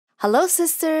Hello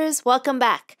sisters, welcome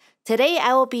back. Today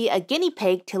I will be a guinea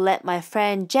pig to let my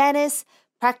friend Janice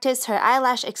practice her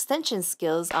eyelash extension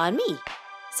skills on me.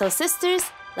 So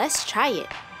sisters, let's try it.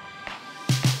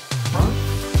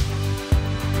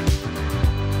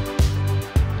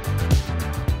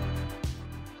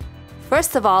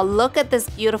 First of all, look at this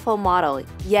beautiful model.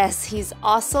 Yes, he's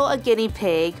also a guinea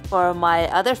pig for my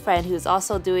other friend who's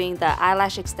also doing the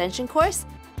eyelash extension course.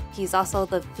 He's also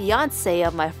the fiance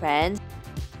of my friend.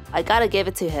 I gotta give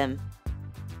it to him.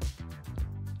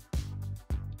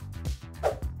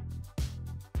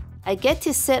 I get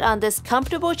to sit on this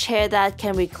comfortable chair that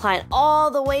can recline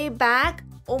all the way back.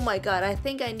 Oh my god, I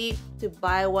think I need to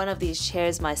buy one of these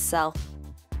chairs myself.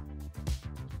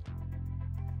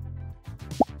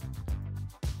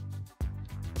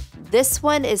 This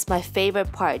one is my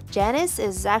favorite part. Janice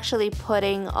is actually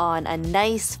putting on a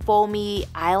nice foamy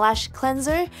eyelash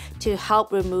cleanser to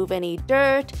help remove any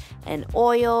dirt and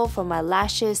oil from my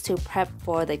lashes to prep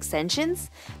for the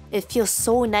extensions. It feels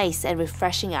so nice and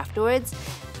refreshing afterwards.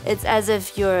 It's as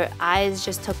if your eyes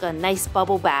just took a nice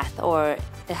bubble bath or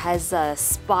it has a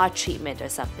spa treatment or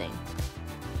something.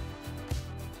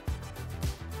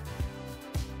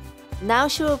 Now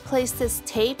she will place this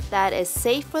tape that is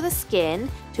safe for the skin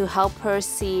to help her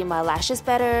see my lashes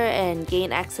better and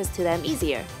gain access to them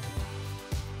easier.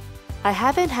 I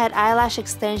haven't had eyelash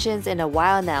extensions in a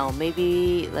while now,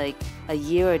 maybe like a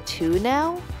year or two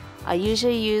now. I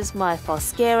usually use my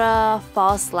Falscara,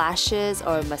 false lashes,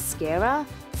 or mascara,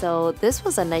 so this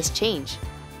was a nice change.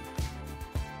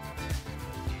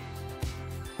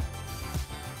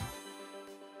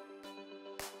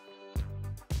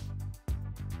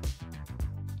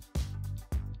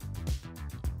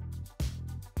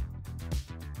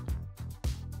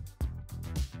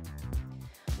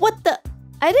 What the?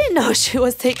 I didn't know she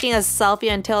was taking a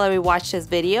selfie until I rewatched this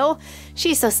video.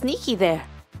 She's so sneaky there.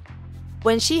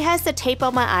 When she has the tape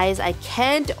on my eyes, I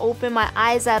can't open my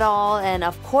eyes at all, and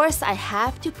of course I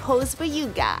have to pose for you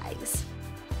guys.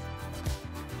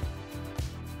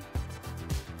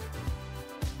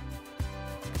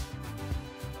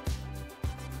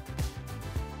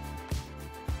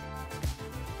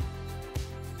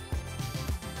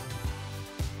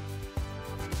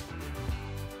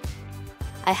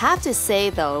 I have to say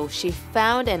though, she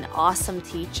found an awesome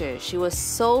teacher. She was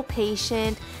so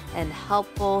patient and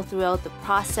helpful throughout the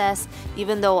process.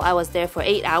 Even though I was there for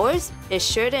 8 hours, it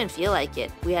sure didn't feel like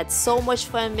it. We had so much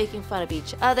fun making fun of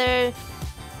each other.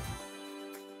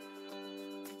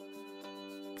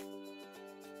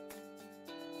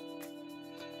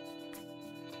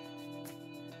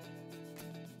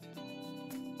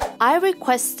 I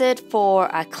requested for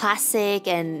a classic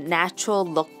and natural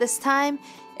look this time.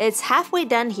 It's halfway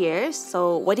done here,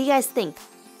 so what do you guys think?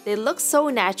 They look so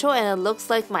natural and it looks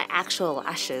like my actual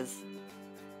lashes.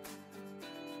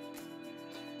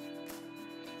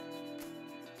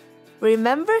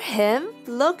 Remember him?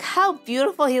 Look how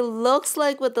beautiful he looks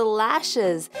like with the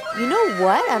lashes. You know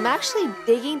what? I'm actually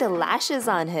digging the lashes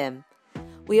on him.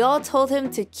 We all told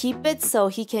him to keep it so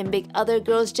he can make other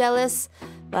girls jealous,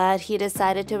 but he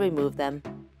decided to remove them.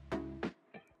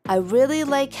 I really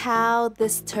like how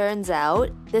this turns out.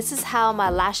 This is how my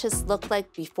lashes look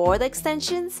like before the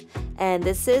extensions, and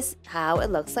this is how it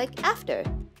looks like after.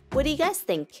 What do you guys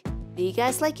think? Do you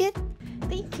guys like it?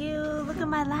 Thank you. Look at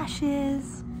my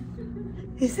lashes.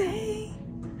 You say?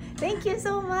 Thank you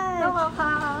so much. You're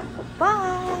welcome.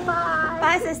 Bye. Bye.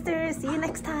 Bye, sisters. See you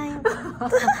next time.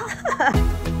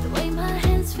 The way my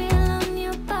hands feel